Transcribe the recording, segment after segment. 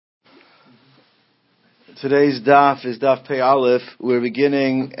Today's daf is daf Pei Aleph. We're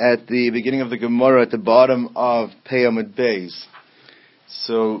beginning at the beginning of the Gemara at the bottom of Pei Amud Beis.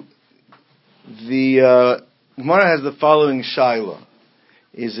 So the Gemara has the following shaila: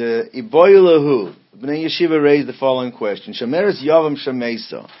 is a iboyulahu. Bnei Yeshiva raised the following question: Shameres Yavam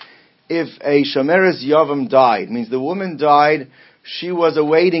Shamesa. If a Shameres Yavam died, means the woman died. She was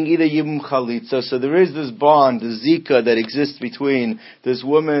awaiting either Yibum Chalitza, so there is this bond, the Zika, that exists between this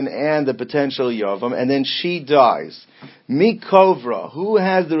woman and the potential Yavam, and then she dies. Mikovra, who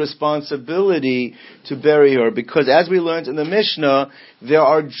has the responsibility to bury her? Because as we learned in the Mishnah, there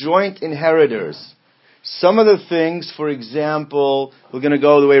are joint inheritors. Some of the things, for example, we're going to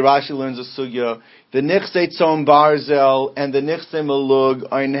go the way Rashi learns the Sugya, the Nichse Tzom Barzel and the Nichse Malug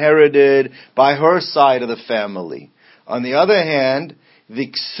are inherited by her side of the family. On the other hand, the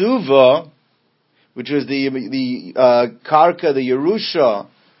Ksuva, which is the Karka, the Yerusha,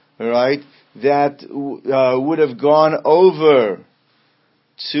 right, that would have gone over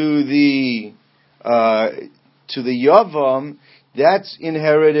to the Yavam, that's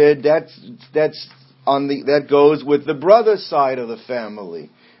inherited. That goes with the brother side of the family.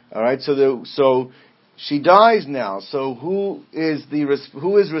 All right, so she dies now. So who is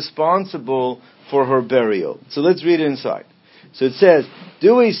responsible for her burial? So let's read it inside. So it says,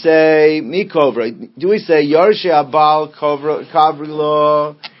 do we say Mikovra? Do we say Yarshe Abal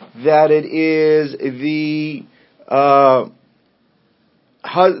Kavrilo, that it is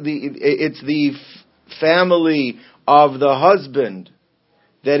it's the family of the husband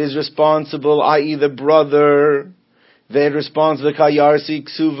that is responsible, i.e. the brother, that is responsible for Kayarsi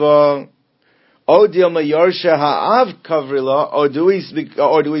Ksuva? Or do we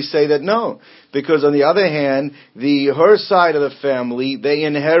say that no? Because on the other hand, her side of the family, they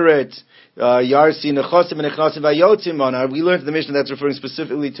inherit Yarsi Nechosim and Nechosim Vayotzim on. We learned in the Mishnah that's referring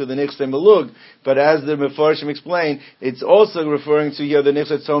specifically to the Nichse Malug, but as the Mefarshim explained, it's also referring to here the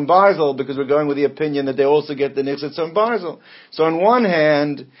Nichse Tzom Barzel, because we're going with the opinion that they also get the Nichse Tzom Barzel. So on one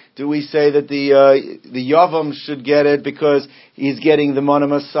hand, do we say that the Yavam should get it because he's getting the Mana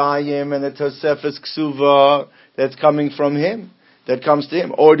Masayim and the Tosefes Ksuva that's coming from him? That comes to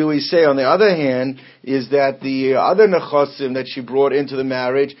him. Or do we say, on the other hand, is that the other nechosim that she brought into the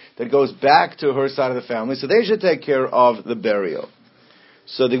marriage, that goes back to her side of the family, so they should take care of the burial.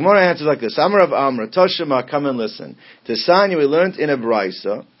 So the Gemara answers like this: Amar of Amra, Toshima, come and listen. Tesanya, we learned in a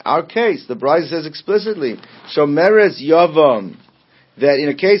Braisa, our case, the Braisa says explicitly, Shomeres Yavam, that in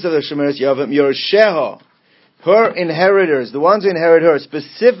a case of the Shomeres Yavam, Yersheha, her inheritors, the ones who inherit her,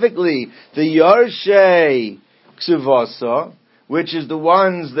 specifically the Yarshe Ksuvasa, which is the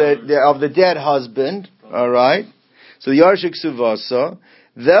ones that of the dead husband, all right? So the Yarshik Suvasa,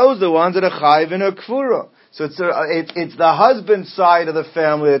 those are the ones that are chayiv in her kfura. So it's the husband side of the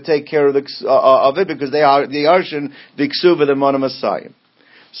family that take care of it, because they are the Yarshin, the Ksuva, the Mana Masayim.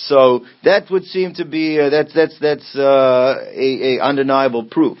 So that would seem to be that's a undeniable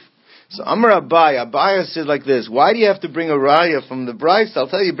proof. So Amar Abai says like this: why do you have to bring a raya from the Bryce? I'll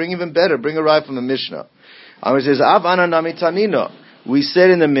tell you, bring even better. Bring a raya from the Mishnah. It says, we said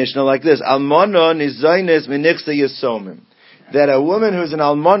in the Mishnah like this: Almana nizaynes minichse yesomim. That a woman who's an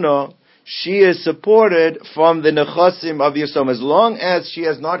almana, she is supported from the nechasim of yesomim. As long as she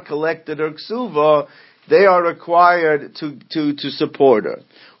has not collected her ksuva, they are required to support her.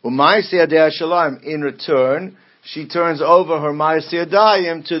 In return, she turns over her ma'aseh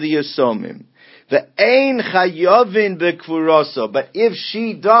adayim to the yesomim. The ein chayovin bekvuroso. But if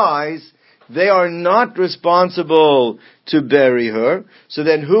she dies, they are not responsible to bury her. So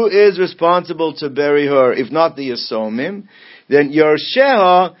then who is responsible to bury her, if not the Yasomim? Then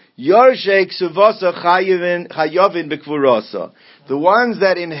Yersheha, Yershei Ksuvasa Chayovin Bekvurasa. The ones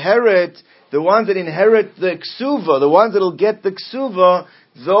that inherit the Ksuva, the ones that will get the Ksuva,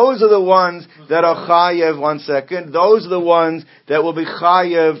 those are the ones that are chayev. One second. Those are the ones that will be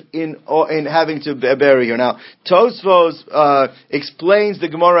chayev in having to bury her. Now, Tosfos explains the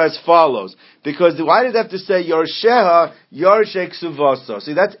Gemara as follows: because why does it have to say Yersheha Yershei Ksuvasa?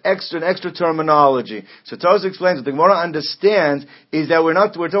 See, that's an extra terminology. So Tosfos explains what the Gemara understands is that we're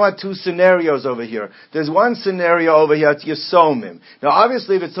talking about two scenarios over here. There's one scenario over here, it's Yesomim. Now,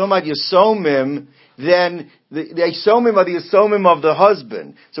 obviously, if it's talking about Yesomim, then the Yesomim are the Yesomim of the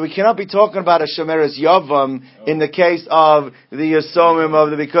husband. So we cannot be talking about a Shomeres Yavam in the case of the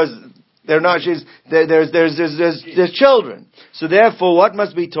Yesomim because They're not. There's children. So therefore, what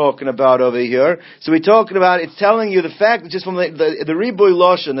must be talking about over here? So we're talking about. It's telling you the fact that just from the riboy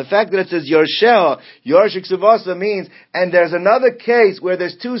loshen, the fact that it says yorsheh, yorshik suvasa means, and there's another case where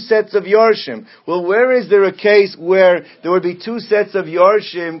there's two sets of yorshim. Well, where is there a case where there would be two sets of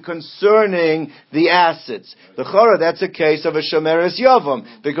yorshim concerning the assets? The chora, that's a case of a shomeres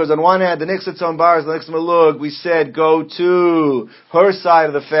yavam, because on one hand, the nixatzon bars, the nixmalug, we said go to her side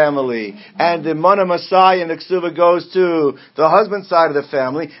of the family. And the Mana Masai and the Ksuva goes to the husband's side of the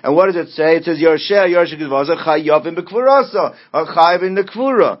family. And what does it say? It says, Yorsheh, Yorsheh Gizvaza, Chayavim Bekvurasa, or Chayavim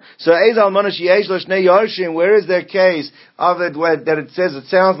Nekvura. So, Ezal Manash Yesh Lashne Yorshim, where is their case of it where that it says, it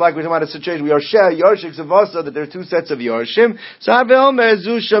sounds like we're talking about a situation where Yorsheh, Yorsheh Gizvaza, that there are two sets of Yorshim. So, Haveomer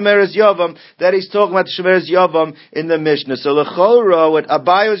Zu Shomeres Yavam, that he's talking about the Shomeres Yavam in the Mishnah. So, Lechora, what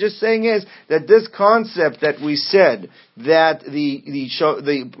Abai was just saying is that this concept that we said, that the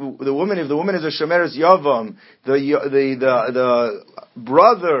woman, if the woman is a shomeres yavam, the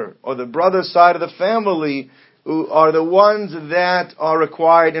brother or the brother side of the family are the ones that are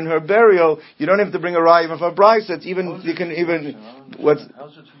required in her burial. You don't have to bring a raya of a brisa. It's even you can even what's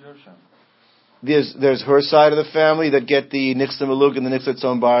there's her side of the family that get the nixta maluk and the nixta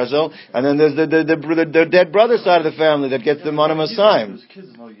tzon barzel, and then there's the dead brother side of the family that gets the mana masayim.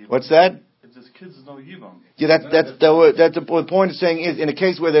 What's that? Kids is no yivam. Yeah, that's the point of saying is in a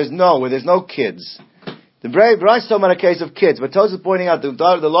case where there's no kids. The Bryce talking about a case of kids, but Tosa is pointing out the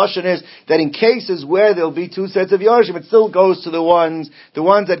lashon is that in cases where there'll be two sets of yorshim, it still goes to the ones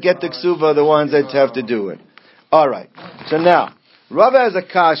that get the ksuva, the ones that have to do it. All right. So now, Rava has a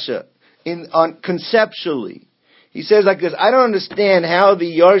kasha on conceptually. He says like this: I don't understand how the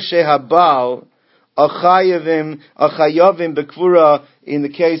yorshei habal achayavim bekvura in the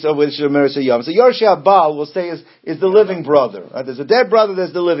case of which Shomeres Yavam. So Yorshei Abal will say is the living brother. Right? There's a dead brother,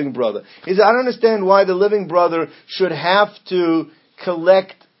 there's the living brother. He says, I don't understand why the living brother should have to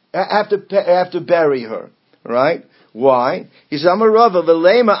bury her. Right? Why? He says, Amarava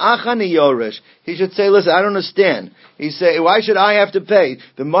v'leima achani yoresh. He should say, listen, I don't understand. He say, why should I have to pay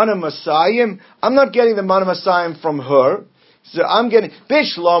the mana masayim? I'm not getting the mana masayim from her. So I'm getting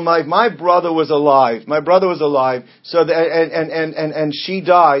Bishlama. If my brother was alive, so and she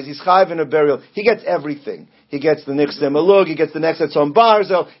dies, he's chayv in a burial. He gets everything. He gets the nixta malug. He gets the next on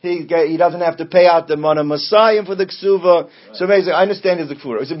barzel. He doesn't have to pay out the mana masayim for the ksuva. So amazing. I understand his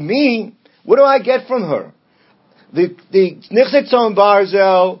kfura. Is it me? What do I get from her? The nixta on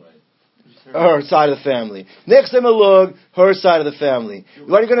barzel. Her side of the family. Nixta malug, her side of the family.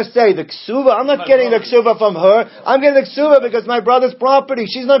 What are you going to say? The ksuva? I'm not getting the ksuva from her. I'm getting the ksuva because my brother's property.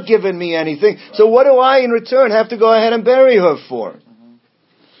 She's not giving me anything. So what do I in return have to go ahead and bury her for?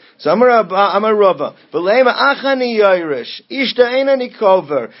 So I'm a Rava. V'leima achani yoresh. Ishta einani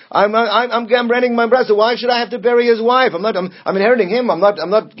kover. I'm renting my brother. So why should I have to bury his wife? I'm inheriting him. I'm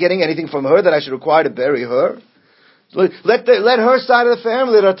not getting anything from her that I should require to bury her. Let her side of the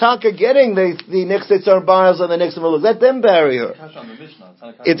family, the Taka getting the Nixitz or Bars and the Nixitz Maluk, let them bury her.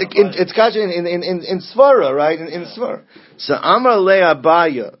 It's kasha in Svara, right? In Svara. So Amar Lea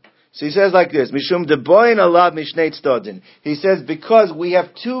Baya. So he says like this: Mishum de boyin alav mishnei tzadin. He says because we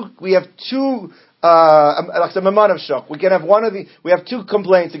have two. Like the Maman of Shach, we can have we have two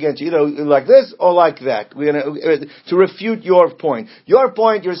complaints against you, either like this or like that. We're gonna to refute your point. Your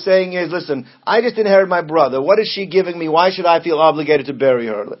point you're saying is, listen, I just inherited my brother. What is she giving me? Why should I feel obligated to bury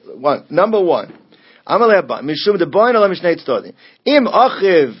her? Number one, Mishum de boyin alav mishnei tzadin. Im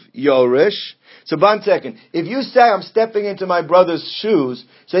achiv yorish. So, one second. If you say I'm stepping into my brother's shoes,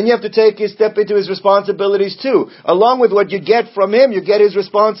 so then you have to step into his responsibilities too. Along with what you get from him, you get his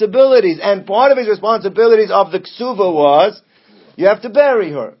responsibilities. And part of his responsibilities of the ksuva was, you have to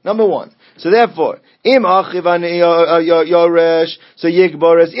bury her. Number one. So therefore, im achivan yoresh, so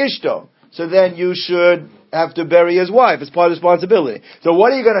yigbores ishto. So then you should have to bury his wife as part of responsibility. So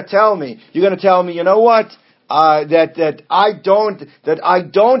what are you going to tell me? You're going to tell me, you know what? That I don't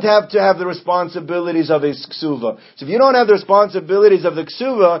have to have the responsibilities of his ksuva. So if you don't have the responsibilities of the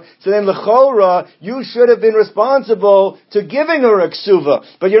ksuva, so then l'chora you should have been responsible to giving her a ksuva,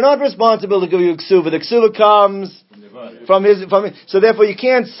 but you're not responsible to give you a ksuva. The ksuva comes from his. So therefore, you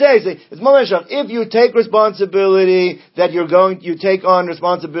can't say it's mamashach. If you take responsibility that you take on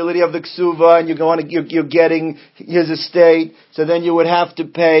responsibility of the ksuva, and you're getting his estate, so then you would have to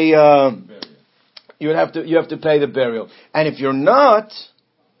pay. You have to pay the burial, and if you're not,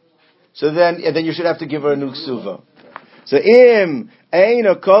 so then you should have to give her a new ksuva. So im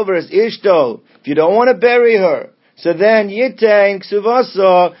eina covers ishto. If you don't want to bury her, so then Yitain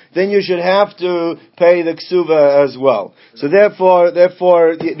Kesuvoso, then you should have to pay the Kesuva as well. So therefore,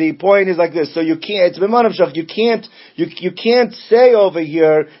 the point is like this. So you can't, it's B'manav Shach, you can't say over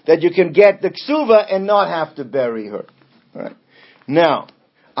here that you can get the Kesuva and not have to bury her. Alright. Now,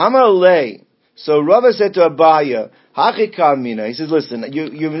 Amar Lei, so Rava said to Abaya, Hachi Kamina, he says, listen,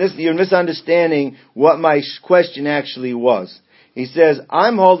 you're misunderstanding what my question actually was. He says,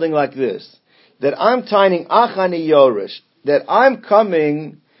 I'm holding like this, that I'm tining Achani Yorish, that I'm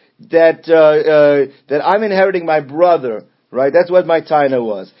coming, that I'm inheriting my brother, right? That's what my taina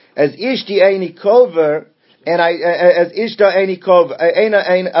was. As Ishti Eini Kover, and as Ishta Eini Kover,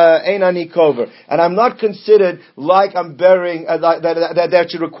 Einani Kover, and I'm not considered like I'm burying, that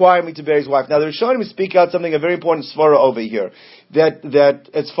should require me to bury his wife. Now the Rishonim speak out something, a very important svara over here, that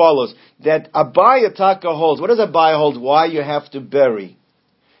as follows, that Abaya Taka holds, what does Abaya hold, why you have to bury?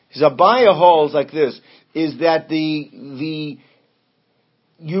 His Abaya holds like this, is that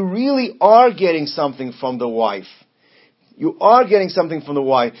you really are getting something from the wife. You are getting something from the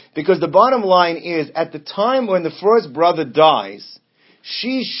wife, because the bottom line is, at the time when the first brother dies,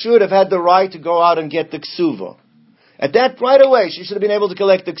 she should have had the right to go out and get the ksuva. At that, right away, she should have been able to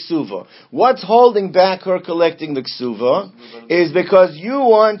collect the ksuva. What's holding back her collecting the ksuva is because you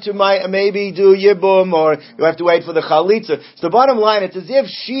want to maybe do yibum, or you have to wait for the chalitza. So the bottom line, it's as if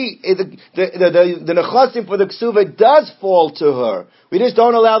the nechasim for the ksuva does fall to her. We just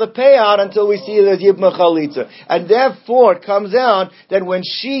don't allow the payout until we see the yibum chalitza. And therefore, it comes out that when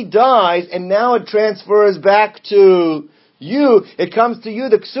she dies, and now it transfers back to you, it comes to you,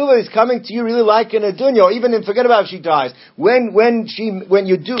 the ksuva is coming to you really like in a dunya, or even forget about if she dies. When if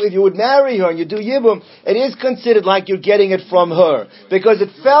you would marry her and you do yibum, it is considered like you're getting it from her, because it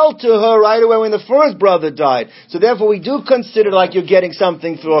fell to her right away when the first brother died. So therefore we do consider like you're getting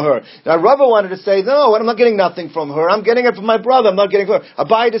something through her. Now Rabbi wanted to say, no, I'm not getting nothing from her, I'm getting it from my brother, I'm not getting it from her.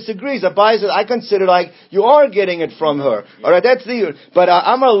 Abai disagrees. Abai says, I consider like you are getting it from her. Alright, that's but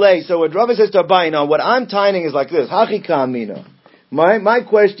Amar Lei, so what Rabbi says to Abai, now what I'm tining is like this, Hachikam. My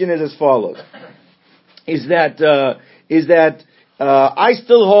question is as follows: is that I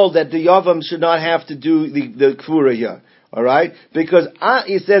still hold that the Yavam should not have to do the Kfura here. All right, because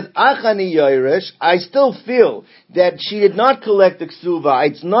it says Achani Yairish. I still feel that she did not collect the ksuva.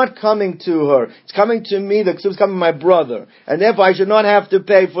 It's not coming to her. It's coming to me. The ksuva is coming to my brother, and therefore I should not have to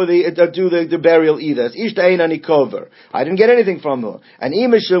pay for the burial either. It's Ishta Einani Kover. I didn't get anything from her. And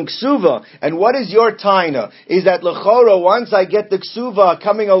Imishum ksuva. And what is your taina? Is that lechora? Once I get the ksuva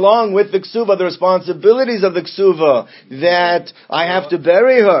coming along with the ksuva, the responsibilities of the ksuva, that I have to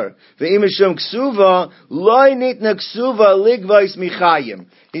bury her. The Imishum ksuva loy nitna ksuva.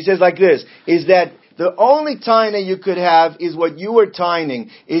 He says like this, is that the only taina you could have is what you were taining,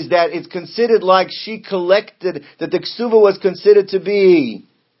 is that it's considered like she collected, that the ksuva was considered to be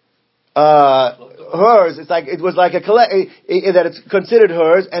hers. It's like, it was like that it's considered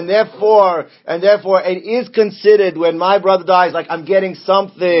hers, and therefore it is considered when my brother dies, like I'm getting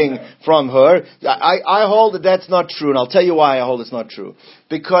something from her. I hold that that's not true, and I'll tell you why I hold it's not true.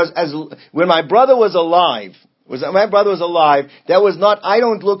 Because when my brother was alive, that was not, I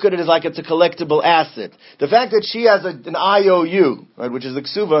don't look at it as like it's a collectible asset. The fact that she has an IOU, right, which is the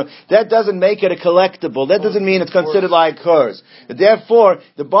ksuva, that doesn't make it a collectible. That doesn't mean it's considered like hers. Therefore,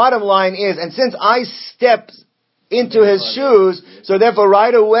 the bottom line is, and since I stepped into his shoes, so therefore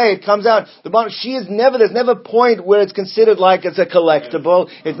right away it comes out, there's never a point where it's considered like it's a collectible,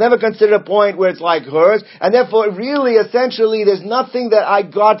 it's never considered a point where it's like hers, and therefore really, essentially, there's nothing that I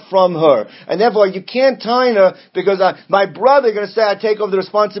got from her, and therefore you can't tie her, because my brother, you're going to say, I take over the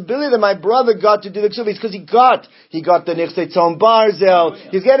responsibility that my brother got to do the ksuva, it's because he got the nichsei tzom barzel,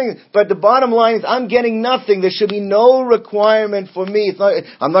 he's getting, but the bottom line is, I'm getting nothing, there should be no requirement for me,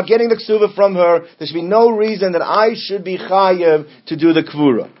 I'm not getting the ksuva from her, there should be no reason that I should be chayev to do the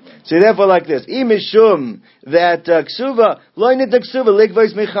kvura. So therefore, like this, imishum that ksuva lo nit ksuva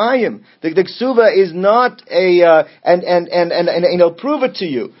likvais mechayim. The ksuva is not a and I'll prove it to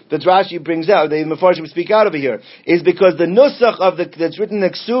you. That Rashi brings out, the Mefarshim speak out over here, is because the nusach of that's written in the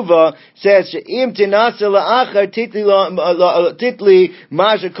ksuva says she'im tinasa la'achar titli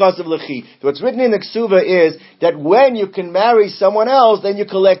maja kosav lechi. What's written in the ksuva is that when you can marry someone else, then you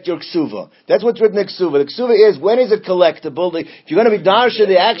collect your ksuva. That's what's written in the ksuva. The ksuva is, when is it collectible? If you're going to be darsha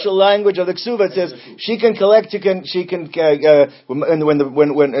the actual special language of the Ksuva. It says she can collect.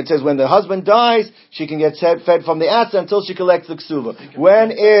 When it says when the husband dies, she can get fed from the Asa until she collects the Ksuva.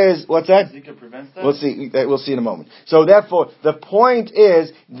 When is what's that? We'll see. We'll see in a moment. So therefore, the point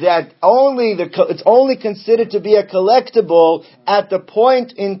is that it's only considered to be a collectible at the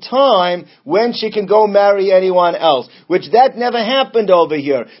point in time when she can go marry anyone else, which that never happened over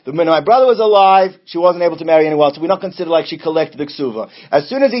here. When my brother was alive, she wasn't able to marry anyone else, so we're not considered like she collected the Ksuva. As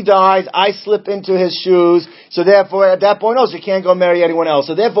soon as he dies, I slip into his shoes, so therefore at that point, she can't go marry anyone else.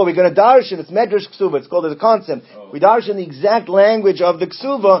 So therefore we're going to darshan, it's medrash Ksuva, it's called as a concept. We darshan the exact language of the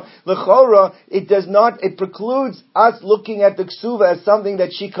Ksuva, l'chora, it precludes us looking at the Ksuva as something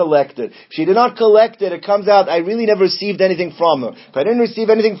that she collected. If she did not collect it, it comes out, I really never received anything from her. If I didn't receive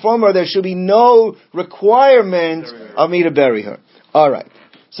anything from her, there should be no requirement of me to bury her. Alright.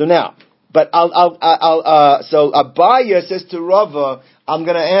 So now, so Abaya says to Rava, I'm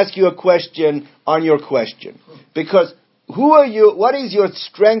going to ask you a question on your question. Because who are you? What is your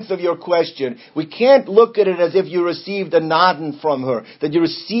strength of your question? We can't look at it as if you received a nadan from her, that you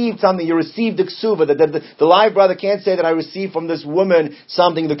received something, you received the ksuva, that the live brother can't say that I received from this woman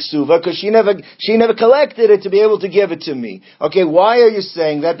something, the ksuva, because she never collected it to be able to give it to me. Okay, why are you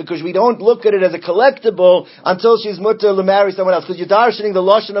saying that? Because we don't look at it as a collectible until she's mutter to marry someone else, because you're darshaning the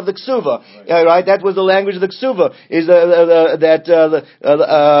lashon of the ksuva, right? That was the language of the ksuva, is that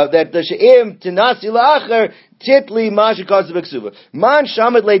the she'im tinasi la'acher Titli Mashikaz Ksuva. Man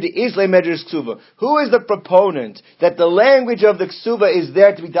Shamad Le de Isle Medrash Ksuva. Who is the proponent that the language of the Ksuva is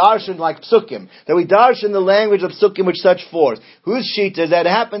there to be darshan like Psukim? That we darshan the language of Psukim with such force. Whose shita that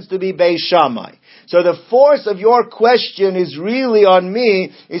happens to be Beis Shammai. So the force of your question is really on me,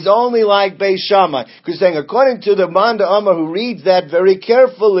 is only like Beis Shammai. Because saying, according to the Manda Amar who reads that very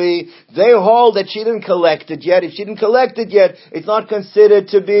carefully, they hold that she didn't collect it yet. If she didn't collect it yet, it's not considered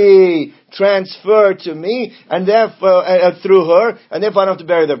to be transferred to me, and therefore through her, and therefore I don't have to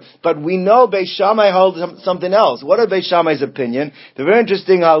bury them. But we know Beis Shammai holds something else. What is Beis Shammai's opinion? The very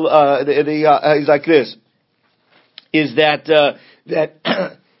interesting is like this: is that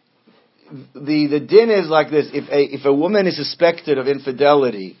the din is like this: if a woman is suspected of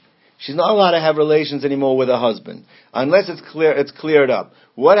infidelity, she's not allowed to have relations anymore with her husband unless it's cleared up.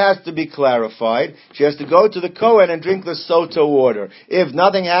 What has to be clarified? She has to go to the Kohen and drink the Soto water. If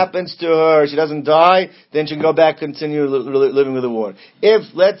nothing happens to her, she doesn't die, then she can go back and continue living with the water.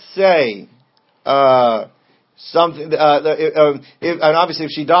 If, let's say, and obviously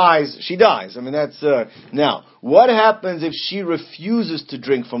if she dies, she dies. I mean, that's, now, what happens if she refuses to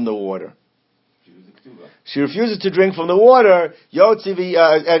drink from the water? She refuses to drink from the water, Yotzivi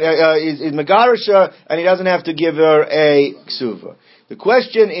is Megarisha, and he doesn't have to give her a ksuva. The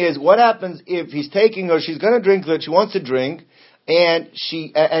question is, what happens if he's taking her, she's going to drink that she wants to drink, and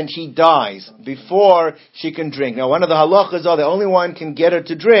she dies before she can drink. Now, one of the halachas are the only one can get her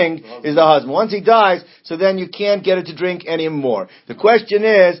to drink is the husband. Once he dies, so then you can't get her to drink anymore. The question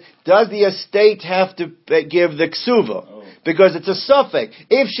is, does the estate have to give the ksuva? Because it's a suffix.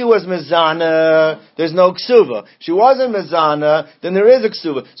 If she was mezana, there's no ksuva. If she wasn't mezana, then there is a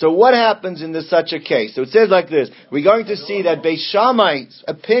ksuva. So what happens in such a case? So it says like this. We're going to see that Beis Shammai's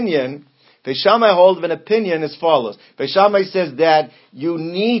opinion, Beis Shammai holds of an opinion as follows. Beis Shammai says that you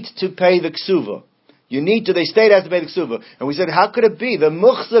need to pay the ksuva. The state has to pay the ksuva. And we said, how could it be? The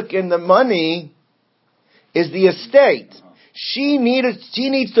muchzak in the money is the estate. She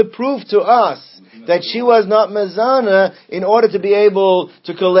needs to prove to us that she was not mezana in order to be able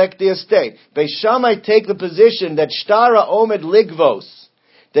to collect the estate. Beis Shammai take the position that shtara omed ligvos,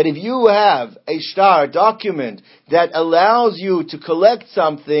 that if you have a shtar, a document that allows you to collect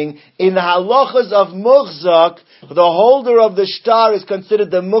something, in the halachas of muchzak, the holder of the shtar is considered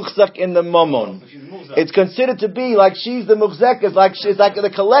the muchzak in the mammon. It's considered to be like she's the muchzak, it's like the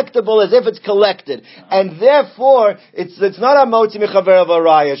collectible as if it's collected. And therefore, it's not a motzi mechaver of a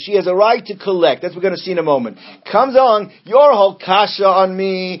raya. She has a right to collect. That's what we're going to see in a moment. Comes along, your whole kasha on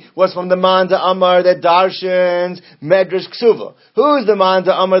me was from the Manda Amar that darshans Medrash Ksuva. Who's the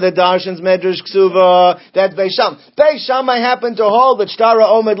Manda Amar that darshans Medrash Ksuva? That's Beis Shammai. Beis Shammai happened to hold that Shtara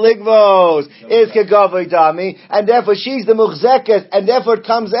Omed Ligvos is Kegavoi Dami, and therefore she's the muchzeket, and therefore it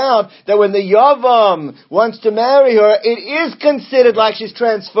comes out that when the Yavam wants to marry her, it is considered like she's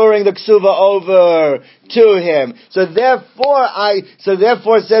transferring the ksuva over to him. So therefore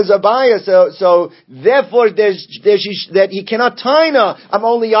says Abaya, so therefore that he cannot taina, I'm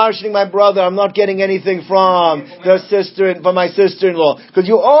only yarshining my brother, I'm not getting anything from my sister-in-law. Because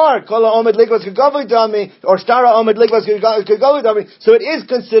you are Kola Omid Ligvas Kagavidami or Stara Omid Ligvas Kagavidami, so it is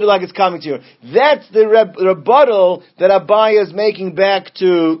considered like it's coming to you. That's the rebuttal that Abaye is making back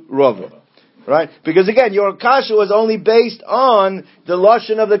to Rava. Right? Because again, your kasha was only based on the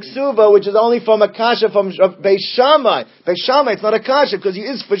lashon of the ksuva, which is only from a kasha from Beis Shammai. Beis Shammai, it's not a kasha, because he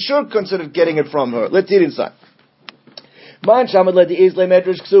is for sure considered getting it from her. Let's read inside. Man Shammai led the Islay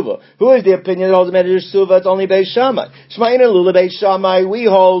Medrash Ksuva. Who is the opinion that holds the Medrash Ksuva? It's only Beis Shammai. Shma'ina Lula Beis Shammai.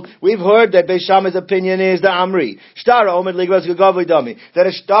 We've heard that Beis Shammai's opinion is the Amri. Shtar Omed Ligvas Gagavli Dami. That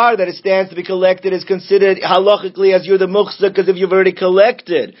a shtar that it stands to be collected is considered halachically as you're the muchzak, because if you've already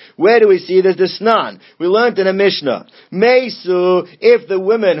collected. Where do we see this? The Snan. We learned in a Mishnah. Meisu, if the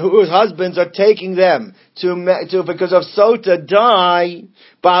women whose husbands are taking them to because of sota die,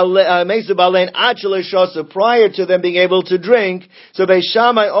 prior to them being able to drink, so Beis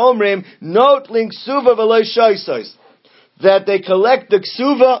Shammai Omrim not link ksuva v'lo shoysos, that they collect the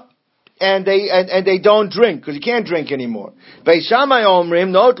ksuva and they don't drink because you can't drink anymore. Beis Shammai Omrim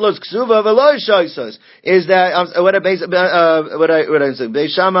not los ksuva v'lo shoysos is that what I say Beis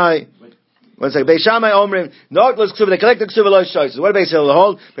Shammai. One second. Beis Shammai Omrim, not los ksuva, they collect the ksuva lo shoyses. What do Beis Hillel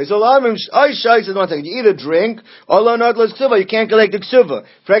hold? Beis Hillel Omrim, oy shoyses, one second. You either drink, or lo not los ksuva, you can't collect the ksuva.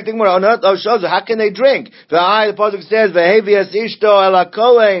 Correcting more, or not lo shoyses, how can they drink? The pasuk says, vehevias ishto ala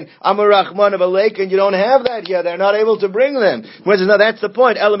kohen, amurachman of a lake, and you don't have that here. They're not able to bring them. When says, no, that's the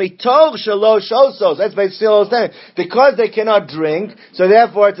point. Elami tog shalo shosos. That's Beis Hillel saying. Because they cannot drink, so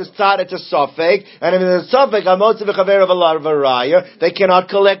therefore it's a sofek, and if it's a sofek, amotzi v'chaver of a larvaraya, they cannot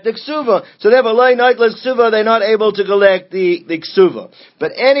collect the ksuva. So therefore, they're not able to collect the ksuva.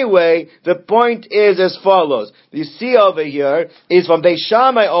 But anyway, the point is as follows. You see over here is from Beis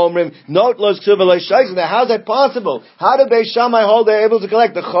Shammai Omrim, not los ksuva lo shoyses. Now, how's that possible? How do Beis Shammai hold they're able to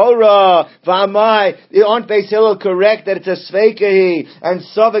collect the chora, v'amai? Aren't Beis Hillel correct that it's a sveikahi and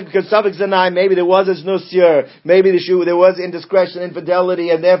sofek, because sofek zanai, maybe there was a znusir, maybe there was indiscretion,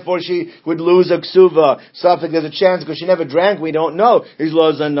 infidelity, and therefore she would lose a ksuva. Sofek, there's a chance because she never drank, we don't know. He's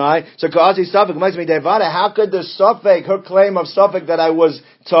lo zanai. So ka'asi sofek, how could the sofek, her claim of sofek that I was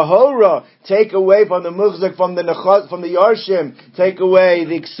tahora, take away from the muchzak, from the yarshim, take away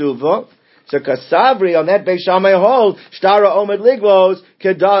the ksuva? So kasavri on that Beis Shammai hold shtara omed ligvos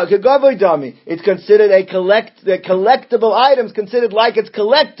kegavoidami. It's considered the collectible items considered like it's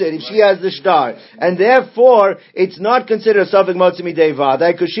collected if she has the shtar, and therefore it's not considered a sofek motzi midei vada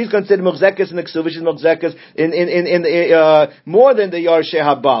because she's considered muchzekes in the ksuva. She's muchzekes in more than the yarshe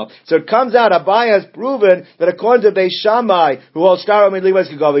habal. So it comes out Abaye has proven that according to Beis Shammai who holds shtara omed ligvos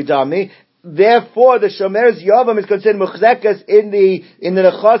kegavoidami, therefore, the shomer's yavam is considered muchzekes in the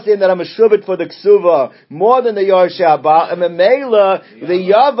nechasim that are meshubit for the ksuva more than the yarshe haba. And memela, the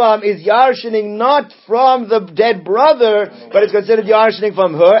yavam is yarshening not from the dead brother, but it's considered yarshening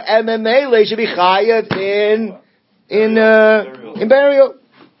from her. And memela should be chayav in burial.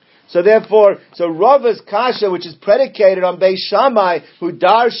 So therefore, Rava's kasha, which is predicated on Beis Shammai, who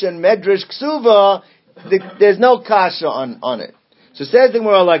darshan medrash ksuva, there's no kasha on it. So says the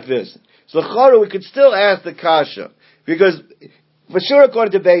Gemara like this. So l'chara, we could still ask the kasha, because for sure,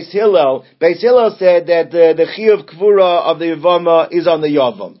 according to Beis Hillel said that the chiyuv kvura of the yavama is on the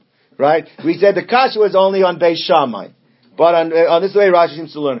yavam, right? We said the kasha was only on Beis Shammai, but on this way Rashi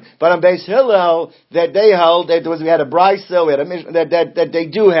seems to learn. But on Beis Hillel, that they held that we had a brisa, we had a mission that they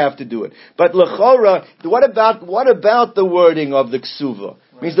do have to do it. But l'chara, what about the wording of the ksuva?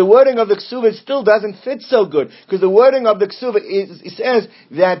 Means the wording of the ksuva still doesn't fit so good, because the wording of the ksuva says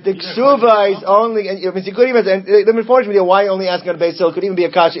that the ksuva is only, and it could even, and the unfortunately why only asking on Beis Hillel could even be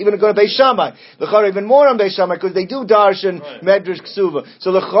a kasha, even go to Beis Shammai, l'chora even more on Beis Shammai, because they do darshan medrash ksuva. So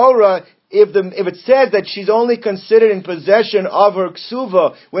l'chora, if it says that she's only considered in possession of her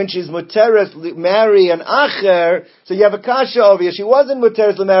ksuva when she's muteres marry an acher, so you have a kasha over here. She wasn't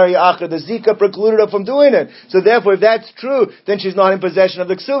muteres marry acher. The zika precluded her from doing it. So therefore, if that's true, then she's not in possession of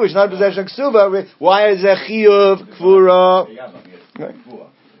the ksuva. She's not in possession of ksuva. Why is there chiyuv kvura?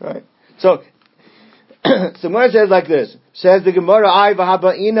 Right. So Gemara says like this. Says the Gemara, "Ay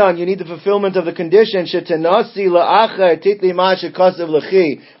v'haba'ina," you need the fulfillment of the condition. Shetenasi la'acher titli ma shekasav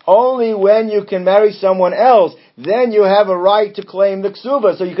lechi. Only when you can marry someone else, then you have a right to claim the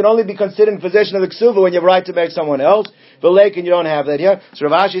ksuva. So you can only be considered in possession of the ksuva when you have a right to marry someone else. V'leik, and you don't have that here. So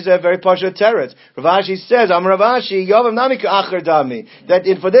Rav Ashi says very pasha teretz. Rav Ashi says, "Am Rav Ashi yavam namika acher dami." That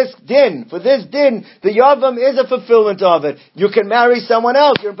for this din, the yavam is a fulfillment of it. You can marry someone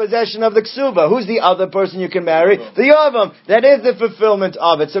else. You're in possession of the ksuva. Who's the other person you can marry? The yavam. That is the fulfillment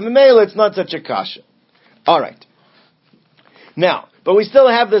of it. So Memela, it's not such a kasha. Alright. Now, But we still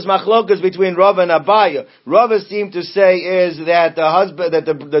have this machlokas between Rava and Abaya. Rava seemed to say is that the husband, that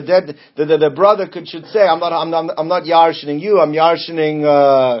the brother should say, I'm not yarshening you, I'm yarshening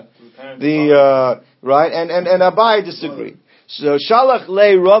right, and Abaya disagreed. So Shalach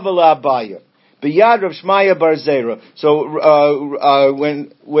le Rava la Abaya. B'yad Rav Shmaya bar Zera. So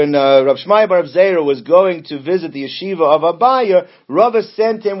when Rav Shmaya bar Zera was going to visit the yeshiva of Abaya, Rava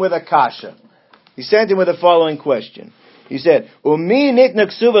sent him with a kasha. He sent him with the following question. He said, "Umi nitna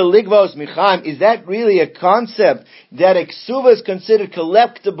ksuva ligvos michayim." Is that really a concept that a ksuva is considered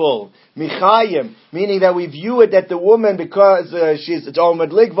collectible michayim, meaning that we view it that the woman, because she's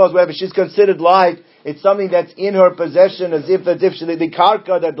omad ligvos, whatever, she's considered like it's something that's in her possession, as if the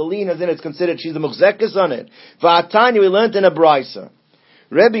karka that the lien is in, it's considered she's the muchzekes on it. Va'atanya, we learned in a brisa.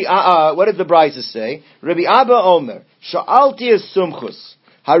 Rabbi, what did the brisa say? Rabbi Abba Omer, sha'alti es sumchus.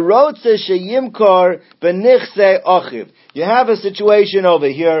 Harotze sheyimkor benichse ochiv. You have a situation over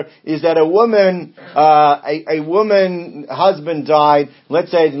here, is that a woman husband died,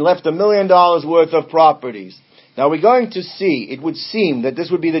 let's say, and left $1 million worth of properties. Now we're going to see, it would seem that this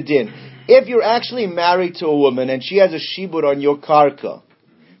would be the din. If you're actually married to a woman and she has a shibud on your karka,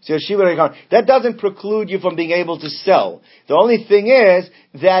 that doesn't preclude you from being able to sell. The only thing is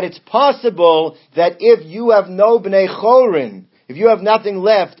that it's possible that if you have no bnei chorin, if you have nothing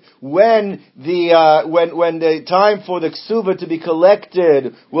left, when the time for the ksuva to be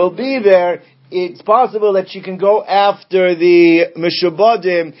collected will be there, it's possible that she can go after the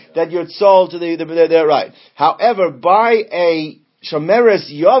mishubadim that you're sold to the right. However, by a shomeres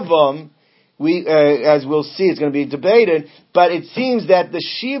yavam, as we'll see, it's going to be debated, but it seems that the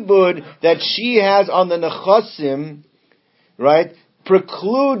shibud that she has on the nechasim, right,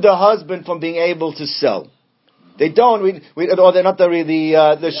 preclude the husband from being able to sell. They don't, or they're not the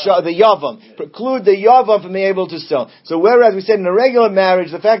yavam, preclude the yavam from being able to sell. So whereas we said in a regular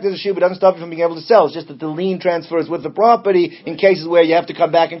marriage, the fact that the shibud doesn't stop you from being able to sell, it's just that the lien transfers with the property in cases where you have to come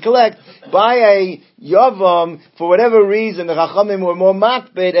back and collect. By a yavam, for whatever reason, the Chachamim were more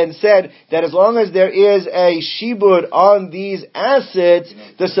makbid and said that as long as there is a shibud on these assets,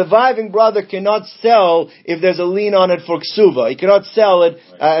 the surviving brother cannot sell if there's a lien on it for ksuva. He cannot sell it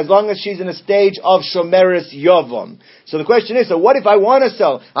as long as she's in a stage of shomeres yavam. So the question is, so what if I want to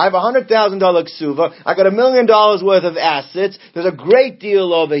sell? I have $100,000 ksuva, I got $1 million worth of assets, there's a great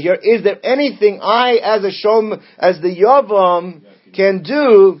deal over here. Is there anything I, as the yavam, can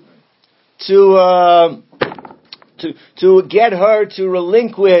do to get her to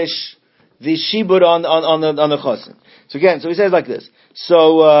relinquish the shibud on the chosin? So again, so he says like this.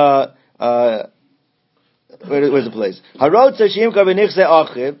 So where's the place? All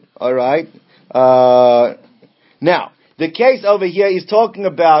right. Now, the case over here is talking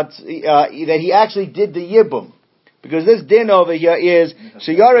about that he actually did the yibum. Because this din over here is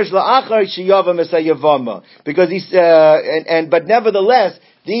sheyarish la'achar sheyavam esayavama. Because he's but nevertheless,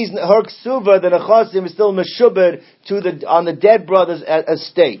 her ksuva, the nechasim, is still meshubed on the dead brother's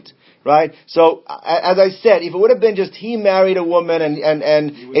estate. Right? So, as I said, if it would have been just he married a woman and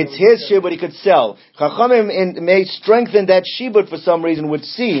it's his shibud, he could sell. Chachamim may strengthen that shibud for some reason, would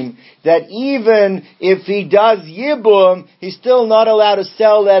seem that even if he does yibum, he's still not allowed to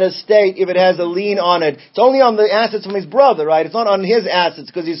sell that estate if it has a lien on it. It's only on the assets from his brother, right? It's not on his assets,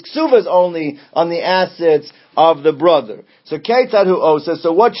 because his ksuva is only on the assets of the brother. So, Keitzad hu osa,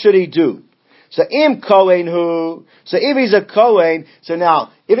 so what should he do? So im Kohen hu. So if he's a Kohen, so now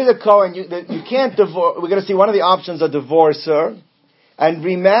if he's a Kohen, you can't divorce. We're going to see one of the options are divorce her and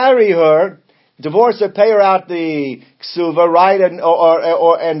remarry her, divorce her, pay her out the ksuva,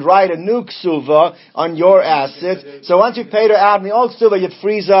 and write a new ksuva on your assets. So once you paid her out in the old ksuva, you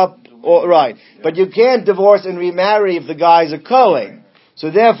freeze up, right? But you can't divorce and remarry if the guy's a Kohen. So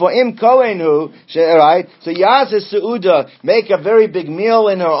therefore, im kohenhu, right? So Yaseh Seuda, make a very big meal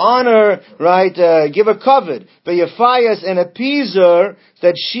in her honor, right? Give her covet, v'yafayas, and appease her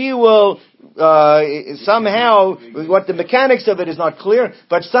that she will somehow, what the mechanics of it is not clear,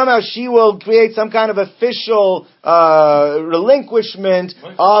 but somehow she will create some kind of official relinquishment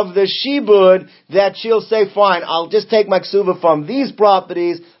of the shibud, that she'll say, fine, I'll just take my ksuva from these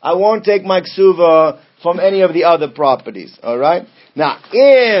properties, I won't take my ksuva from any of the other properties. All right. Now,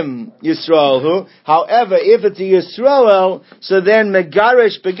 im Yisrael, however, if it's a Yisrael, so then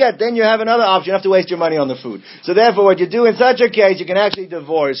megarish beget, then you have another option. You don't have to waste your money on the food. So therefore, what you do in such a case, you can actually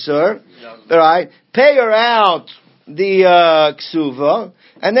divorce her. All right. Pay her out the ksuva,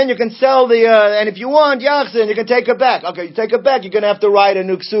 and then you can sell and if you want yachsin, you can take her back. Okay, you take her back, you're going to have to write a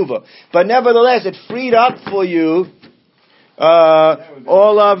new ksuva. But nevertheless, it freed up for you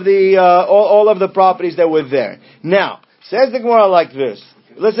all of the properties that were there. Now, Says the Gemara like this.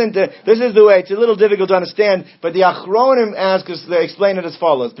 Listen to, this is the way, it's a little difficult to understand, but the Achronim ask us, they explain it as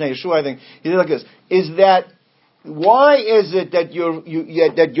follows. Pnei Yeshua, I think, he says like this, is that, why is it that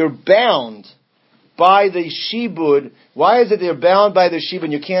you're bound by the shibud? Why is it you're bound by the shibud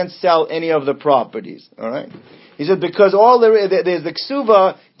and you can't sell any of the properties? Alright? He said, because there's the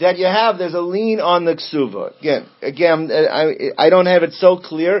ksuva that you have, there's a lien on the ksuva. Again, I don't have it so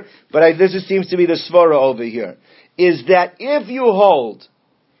clear, but this seems to be the svara over here. Is that if you hold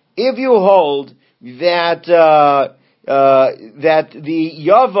that the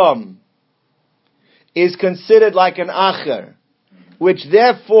yavam is considered like an acher, which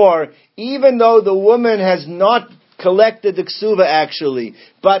therefore, even though the woman has not collected the ksuva actually,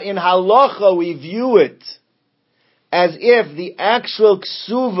 but in halacha we view it as if the actual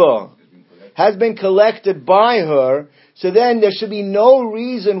ksuva has been collected by her, so then there should be no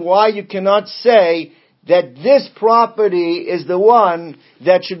reason why you cannot say that this property is the one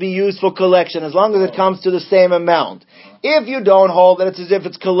that should be used for collection, as long as it comes to the same amount. If you don't hold that, it's as if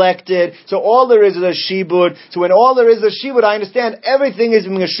it's collected, so all there is a shibud. So when all there is a shibud, I understand everything is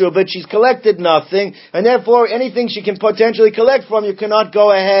meshubad, she's collected nothing, and therefore anything she can potentially collect from, you cannot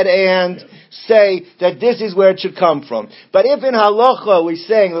go ahead and say that this is where it should come from. But if in halacha we're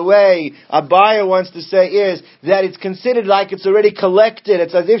saying, the way Abaya wants to say is, that it's considered like it's already collected,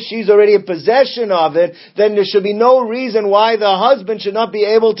 it's as if she's already in possession of it, then there should be no reason why the husband should not be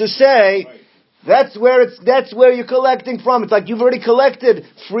able to say, that's where you're collecting from. It's like you've already collected,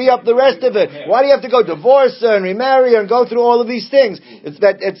 free up the rest of it. Why do you have to go divorce her and remarry her and go through all of these things? It's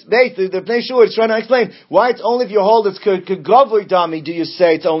basically, the Pnei Shua is trying to explain why it's only if you hold it's kagavoy dami do you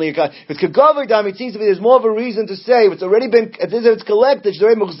say it's only if it's kagavoy dami, it seems to be there's more of a reason to say if it's already been, if it's collected, there's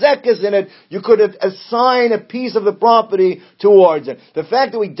already muhzekes in it, you could assign a piece of the property towards it. The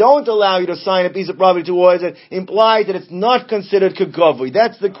fact that we don't allow you to assign a piece of property towards it implies that it's not considered kagavoy.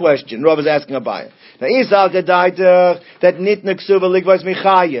 That's the question Rav is asking about. Now, that nitna ksuva ligvas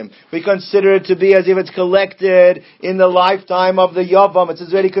michayim. We consider it to be as if it's collected in the lifetime of the yavam. It's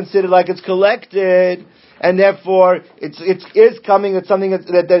already considered like it's collected, and therefore it's coming. It's something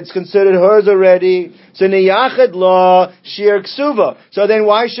that's considered hers already. So niyachad law shir ksuva. So then,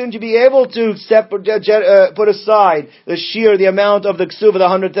 why shouldn't you be able to put aside the shir, the amount of the ksuva, the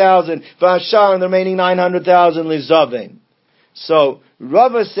 100,000, v'ashar, and the remaining 900,000 lizavin? So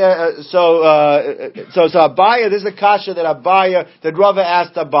Rava said, so Abaya, this is a kasha that Rava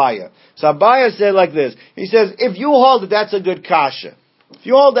asked Abaya. So Abaya said like this. He says, if you hold that that's a good kasha,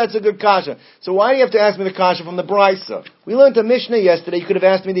 so why do you have to ask me the kasha from the Brisa? We learned the Mishnah yesterday, you could have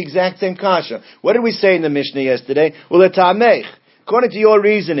asked me the exact same kasha. What did we say in the Mishnah yesterday? Well, according to your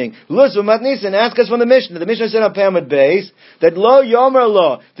reasoning, and ask us from the Mishnah. The Mishnah said on Pamad Beis that lo yomer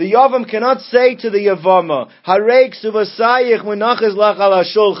lo, the yavam cannot say to the yavama, harei Kesuvos Cycle munachas lach ala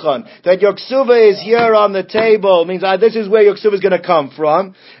shulchan, that your ksuva is here on the table, means this is where your ksuva is going to come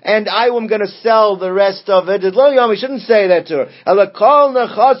from, and I am going to sell the rest of it. Lo yomer, shouldn't say that to her. Alakol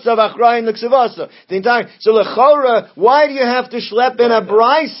nechasav achrayin l'ksuvasa. The entire, so lechora, why do you have to schlep in a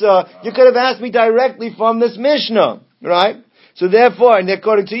brisa? You could have asked me directly from this Mishnah, right? So therefore, and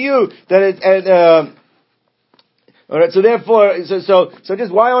according to you, that it, alright, so therefore, so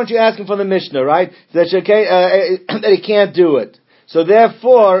just why aren't you asking for the Mishnah, right? That he can't do it. So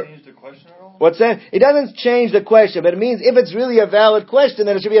therefore, what's that? It doesn't change the question, but it means if it's really a valid question,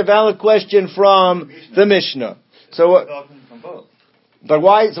 then it should be a valid question from the Mishnah. So, but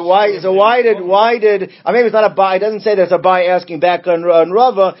why did, maybe it's not a Bai, it doesn't say there's a Bai asking back on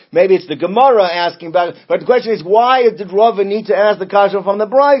Rava, maybe it's the Gemara asking back, but the question is, why did Rava need to ask the Kasha from the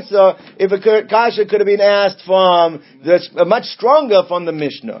Brisa, if a Kasha could have been asked from, much stronger from the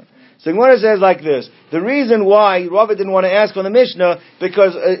Mishnah? So the Gemara says like this, the reason why Rava didn't want to ask from the Mishnah,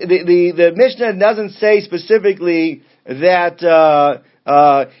 because the Mishnah doesn't say specifically that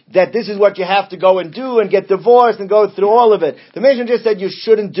this is what you have to go and do and get divorced and go through all of it. The Mishnah just said you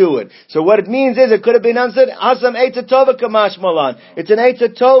shouldn't do it. So what it means is it could have been answered, Asam Eitza Tova Kamash Malan. It's an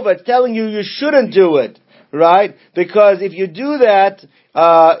Eitza Tova. It's telling you shouldn't do it. Right? Because if you do that,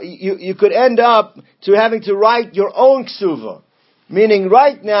 you could end up to having to write your own ksuva. Meaning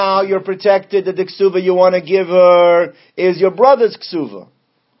right now you're protected that the ksuva you want to give her is your brother's ksuva.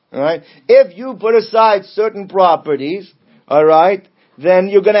 Alright? If you put aside certain properties, alright, then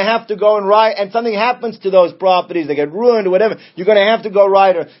you're going to have to go and write, and something happens to those properties, they get ruined or whatever, you're going to have to go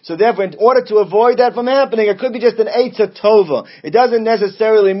write her. So therefore, in order to avoid that from happening, it could be just an Eitzah Tova. It doesn't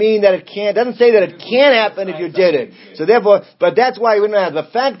necessarily mean that it can't, doesn't say that it can't happen if you did it. So therefore, but that's why you wouldn't have, the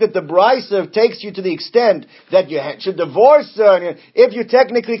fact that the Brisa takes you to the extent that you should divorce her, if you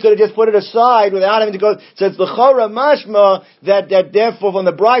technically could have just put it aside without having to go, so it's l'chora mashma, that therefore from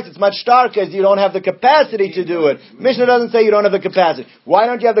the Brisa it's much starker, as you don't have the capacity to do it. Mishnah doesn't say you don't have the capacity. Why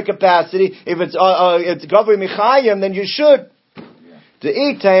don't you have the capacity? If it's Gavri Michayim, then you should. And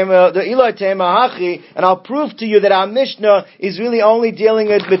I'll prove to you that our Mishnah is really only dealing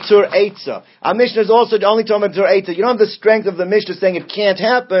with Mitzur Eitzah. Our Mishnah is also only talking about Mitzur Eitzah. You don't have the strength of the Mishnah saying it can't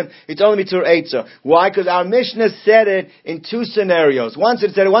happen. It's only Mitzur Eitzah. Why? Because our Mishnah said it in two scenarios. One said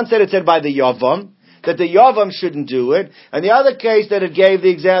it said by the Yavam, that the Yavam shouldn't do it, and the other case that it gave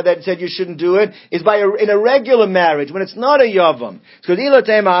the example that said you shouldn't do it is in a regular marriage when it's not a Yavam. Because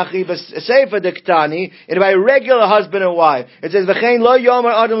and by a regular husband and wife, it says v'chein lo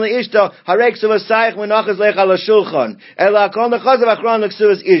yomer adam leishto harei Kesuvos Cycle v'nachas lech al hashulchan ela kol nechazav akron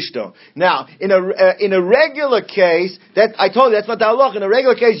lekesuvos ishto. Now, in a regular case, that I told you that's not the halach. In a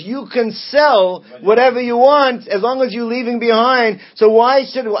regular case, you can sell whatever you want as long as you're leaving behind. So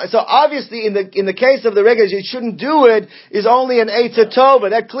obviously in the case of the regulars, you shouldn't do it, is only an Eitzah Tova.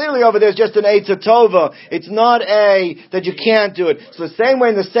 That clearly over there is just an Eitzah Tova. It's not that you can't do it. So the same way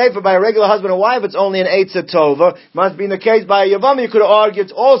in the Sefer, by a regular husband and wife, it's only an Eitzah Tova. Must be in the case by a Yavam, you could argue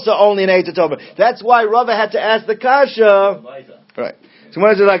it's also only an Eitzah Tova. That's why Rabbi had to ask the Kasha. Right. So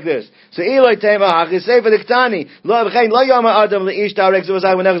what is it like this? So Eloi Tema Hachi Sefer Diktani Lo V'chein Lo Yoma Adam LeIshta Harei Kesuvos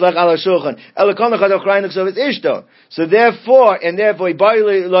Cycle v'nachas lech al hashulchan Ela kol nechazav crying lekesuvos ishto. So therefore, you're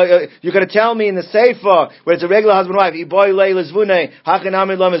going to tell me in the Sefer where it's a regular husband and wife, Iboy Lei Lezvune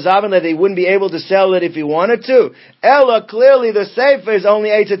Hachanamid Lo Mezavan, that they wouldn't be able to sell it if he wanted to. Ela, clearly the Sefer is only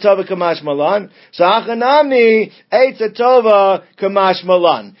Eitzah Tova Kamash Malan. So Hachanami Eitzah Tova Kamash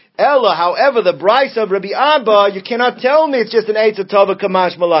Malan. Ella, however, the Bryce of Rabbi Abba, you cannot tell me it's just an Eitzah Tova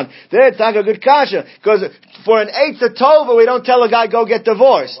Kamash Malan. There it's not a good kasha. Because for an Eitzah Tova, we don't tell a guy, go get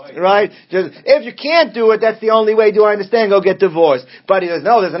divorced. Right? Just, if you can't do it, that's the only way, do I understand, go get divorced. But he says,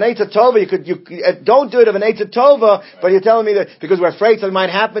 no, there's an Eitzah Tova, you don't do it of an Eitzah Tova, but you're telling me that because we're afraid something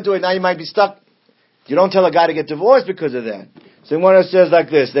might happen to it, now you might be stuck. You don't tell a guy to get divorced because of that. So the Gemara says like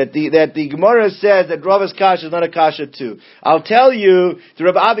this, that the Gemara says that Rava's kasha is not a kasha too. I'll tell you, the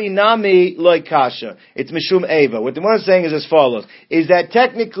Rabbi Abi Nami loy kasha. It's Mishum Eva. What the Gemara is saying is as follows, is that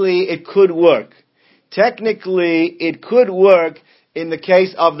technically it could work. Technically it could work in the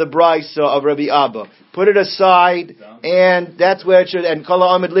case of the Brisa of Rabbi Abba. Put it aside, and that's where it should, and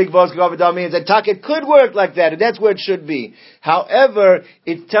Kala Amid Ligvos Gavadam means that it could work like that, and that's where it should be. However,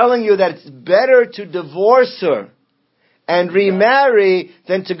 it's telling you that it's better to divorce her and remarry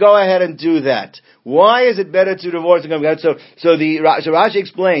than to go ahead and do that. Why is it better to divorce and go ahead? So Rashi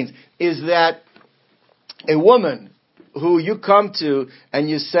explains, is that a woman who you come to and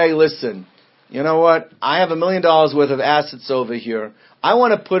you say, listen, you know what, I have $1 million worth of assets over here. I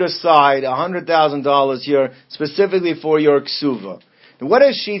want to put aside $100,000 here specifically for your ksuva. What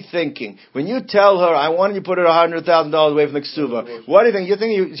is she thinking? When you tell her, I want you to put her $100,000 away from the ksuva, what do you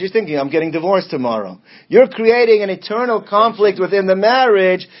think? She's thinking, I'm getting divorced tomorrow. You're creating an eternal conflict within the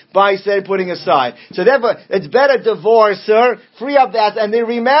marriage by, say, putting aside. So therefore, it's better divorce her, free up that, and then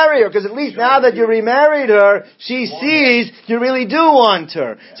remarry her, because at least now that you remarried her, she sees you really do want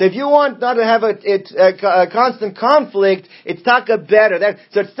her. So if you want not to have a constant conflict, it's taka better.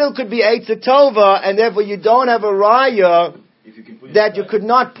 So it still could be Eitzah Tova, and therefore you don't have a raya that you could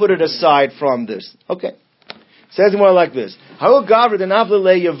not put it aside from this. Okay. Says more like this. There was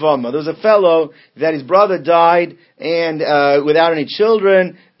a fellow that his brother died and without any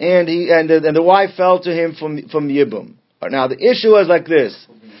children, and the wife fell to him from Yibum. Now the issue was like this.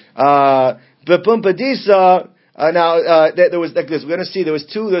 There was like this. We're going to see there was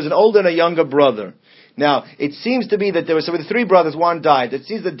an older and a younger brother. Now, it seems to be that there were three brothers, one died. It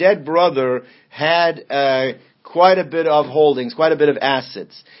seems the dead brother had quite a bit of holdings, quite a bit of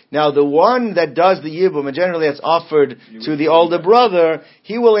assets. Now, the one that does the yibum, and generally it's offered to the older brother,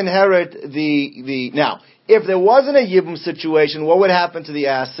 he will inherit the Now, if there wasn't a yibum situation, what would happen to the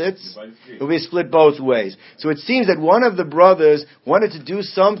assets? It would be split both ways. So it seems that one of the brothers wanted to do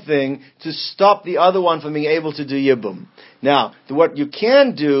something to stop the other one from being able to do yibum. Now, what you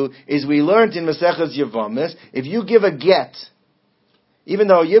can do is, we learned in Maseches Yevamis, if you give a get, Even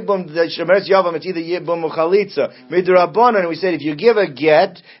though Yibum, the Shemeres Yavam, it's either Yibum or Chalitza. Midrabanan, and we said if you give a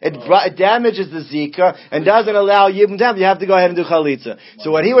get, it damages the Zika and doesn't allow Yibum to happen. You have to go ahead and do Chalitza.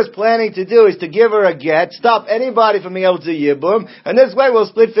 So what he was planning to do is to give her a get, stop anybody from being able to do Yibum, and this way we'll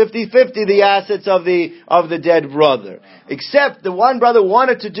split 50-50 the assets of the dead brother. Except the one brother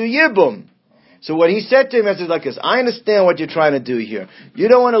wanted to do Yibum. So what he said to him is like this: I understand what you're trying to do here. You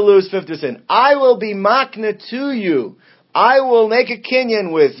don't want to lose 50%. I will be makna to you. I will make a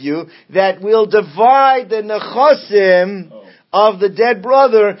kinyan with you that will divide the nechosim of the dead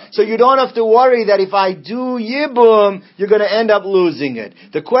brother, so you don't have to worry that if I do yibum, you're going to end up losing it.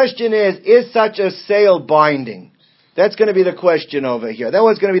 The question is such a sale binding? That's going to be the question over here. That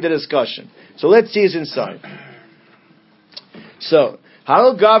was going to be the discussion. So let's see what's inside. So,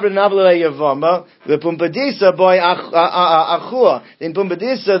 how govern Yavama, the Pumpadisa boy Achua. In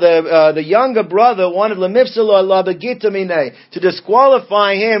Pumpadisa, the younger brother wanted Lemifsalo Labagitamine to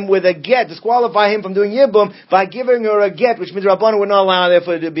disqualify him with a get, disqualify him from doing Yibum by giving her a get, which means Rabbanu would not allow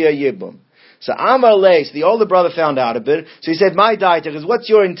therefore to be a Yibum. So Amar Leis, the older brother found out a bit, so he said, my daitach is, what's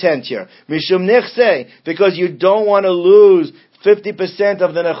your intent here? Mishum Nichse, because you don't want to lose 50%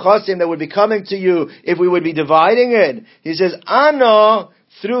 of the nechosim that would be coming to you if we would be dividing it. He says, Ano,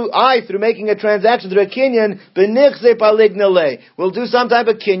 through making a transaction through a kinyan, benichse palignale. We'll do some type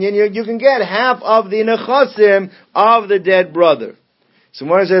of kinyan. You can get half of the nechosim of the dead brother. So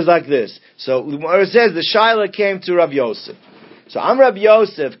Gemara says like this. So Gemara says the Shaila came to Rabbi Yosef. So Rabbi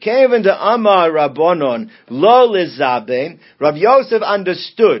Yosef came into Amar Rabbonon lo lizaben. Rabbi Yosef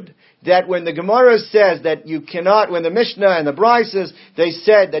understood that when the Gemara says that you cannot, when the Mishnah and the Brises, they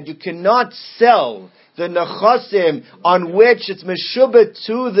said that you cannot sell the nechosim on which it's meshubet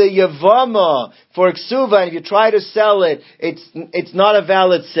to the Yavama for Ksuva, and if you try to sell it, it's not a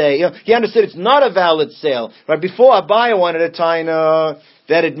valid sale. He understood it's not a valid sale. Right before Abaya wanted a taina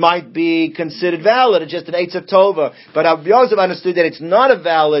that it might be considered valid. It's just an Eitz of Tova. But Rabbi Yosef understood that it's not a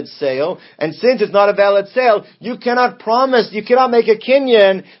valid sale, and since it's not a valid sale, you cannot make a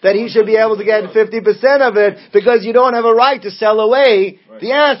kinyan that he should be able to get 50% of it, because you don't have a right to sell away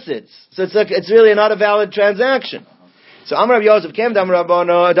the assets. So it's really not a valid transaction. So Amar Rabbi Yosef came to Amar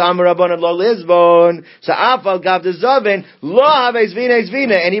Rabbanon lo Lisbon. So Afal gav the Zavin lo haves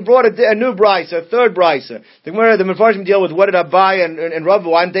vina, and he brought a new brisa, a third brisa. The Mefarshim deal with what did Abai and Rabbi,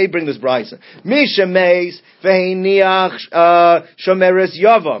 why didn't they bring this brisa? Misha meis veiniach shomeres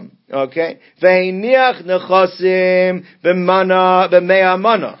yavam. Okay, veiniach nechasim b'mea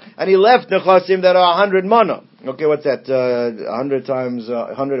mana, and he left nechasim that are 100 mana. Okay, what's that? 100 times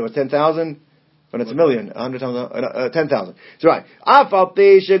 100 or 10,000. When it's a million, 100 times 10,000. That's right. Even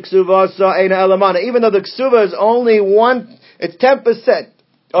though the ksuva is only it's 10%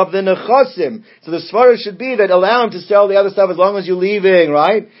 of the nechasim. So the svara should be that allow him to sell the other stuff as long as you're leaving,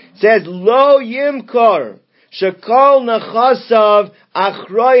 right? It says, lo yimkar, shekol nechasav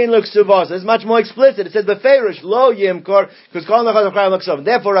achroyin l'ksuvos. It's much more explicit. It says, beferish, lo yimkar, because kol nechasav achroyin l'ksuvos.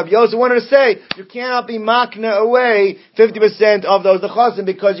 Therefore, Rabbi Yosef wanted to say, you cannot be makna away 50% of those nechasim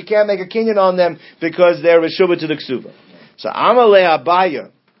because you can't make a kinyan on them because they're reshuva to the ksuva. So, Amalei Abaya.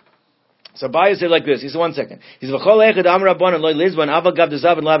 So Abaya said like this. He said, 1 second. He said,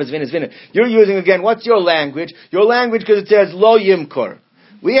 you're using again, what's your language? Your language, because it says lo yimkar.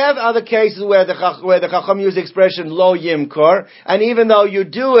 We have other cases where the Chacham use the expression lo yimkar, and even though you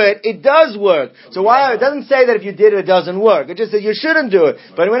do it, it does work. So why, it doesn't say that if you did it, it doesn't work. It just says you shouldn't do it.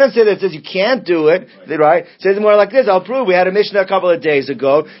 But when it says that it says you can't do it, right? It says more like this. I'll prove. We had a Mishnah a couple of days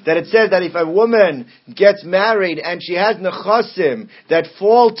ago that it says that if a woman gets married and she has nechasim that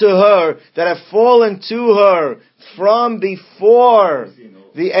fall to her, that have fallen to her from before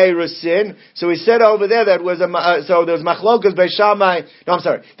the Erusin. So we said over there that was so there was machlokas by Shammai. No, I'm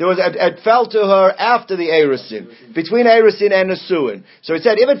sorry. It fell to her after the Erusin, between Erusin and Nesuin. So it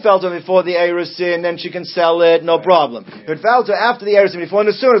said if it fell to her before the Erusin, then she can sell it, no problem. If it fell to her after the Erusin, before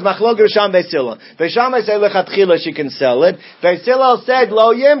Nesuin, it's machlokas Sham Beisila. Beishamai said lechatchila she can sell it. Beisila said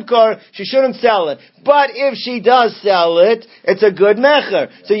lo yimkar, she shouldn't sell it. But if she does sell it, it's a good mecher.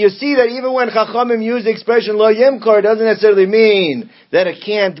 So you see that even when Chachamim use the expression lo yimkar, it doesn't necessarily mean that it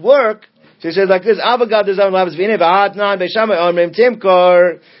can't work. So he says like this, right,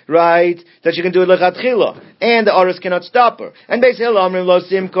 that she can do it lechatchila, and the Aris cannot stop her. And Beis Hillel Amrim lo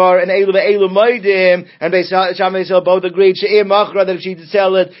simkar, and Elu ve'elu moedim, and Beis Shammai both agreed, she'im machra, that if she did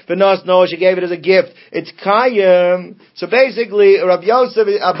sell it, v'nos no, she gave it as a gift, it's kayim. So basically, Rabbi Yosef,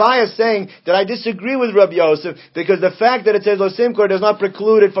 Abaya is saying that I disagree with Rabbi Yosef, because the fact that it says lo simkar does not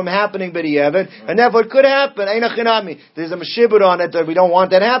preclude it from happening b'di'evet, and therefore it could happen, einachinami. There's a meshibur on it that we don't want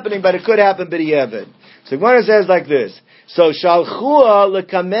that happening, but it could happen b'di'evet. So Gemara says like this, So Shalchua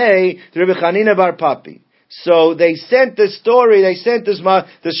lekamei Rabbi Chanina bar Papi. So they sent this story, the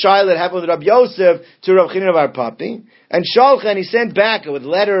shayla that happened with Rabbi Yosef to Rabbi Chanina bar Papi, and Shalcha, he sent back with a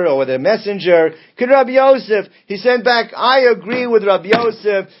letter or with a messenger, to Rabbi Yosef, he sent back, I agree with Rabbi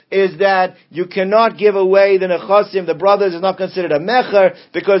Yosef, is that you cannot give away the nechasim, the brothers is not considered a mecher,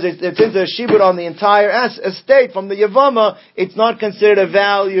 because it's a shibud on the entire estate from the Yavama, it's not considered a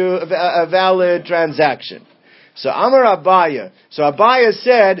valid transaction. So Amar Abaya. So Abaya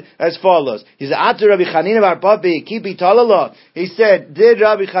said as follows. He said, Atu Rabbi Chanina bar Papi, kipi talala. He said, did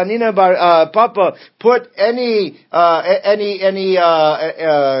Rabbi Chanina bar Papa put any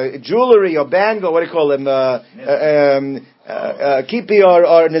jewelry or bangle, what do you call them, kipi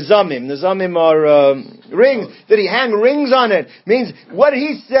or nizamim or rings? Did he hang rings on it? Means what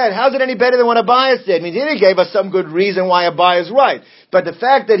he said. How's it any better than what Abaya said? Means he didn't give us some good reason why Abaya is right. But the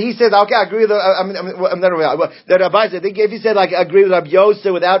fact that he says, okay, I agree with that Rabbi said, if he said, like, I agree with Rabbi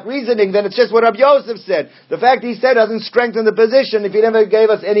Yosef without reasoning, then it's just what Rabbi Yosef said. The fact he said doesn't strengthen the position if he never gave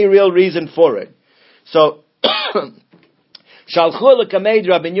us any real reason for it. So, Shalchua lekameid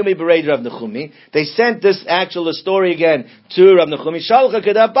Rabbi Yomi bereid Rav Nechumi. They sent this actual story again to Rav Nechumi. Shalcha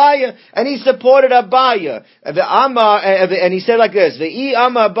ked Abaya, and he supported Abaya. And he said like this: Ve'i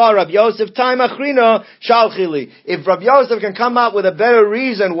Amar bar Rav Yosef time achrino shalchili. If Rav Yosef can come up with a better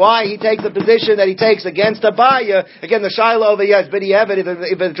reason why he takes the position that he takes against Abaya, again the shiloh over here is bidi evet.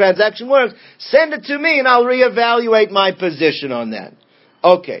 If the transaction works, send it to me, and I'll reevaluate my position on that.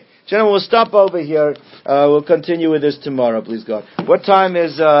 Okay. Gentlemen, we'll stop over here. We'll continue with this tomorrow, please God. What time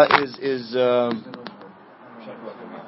is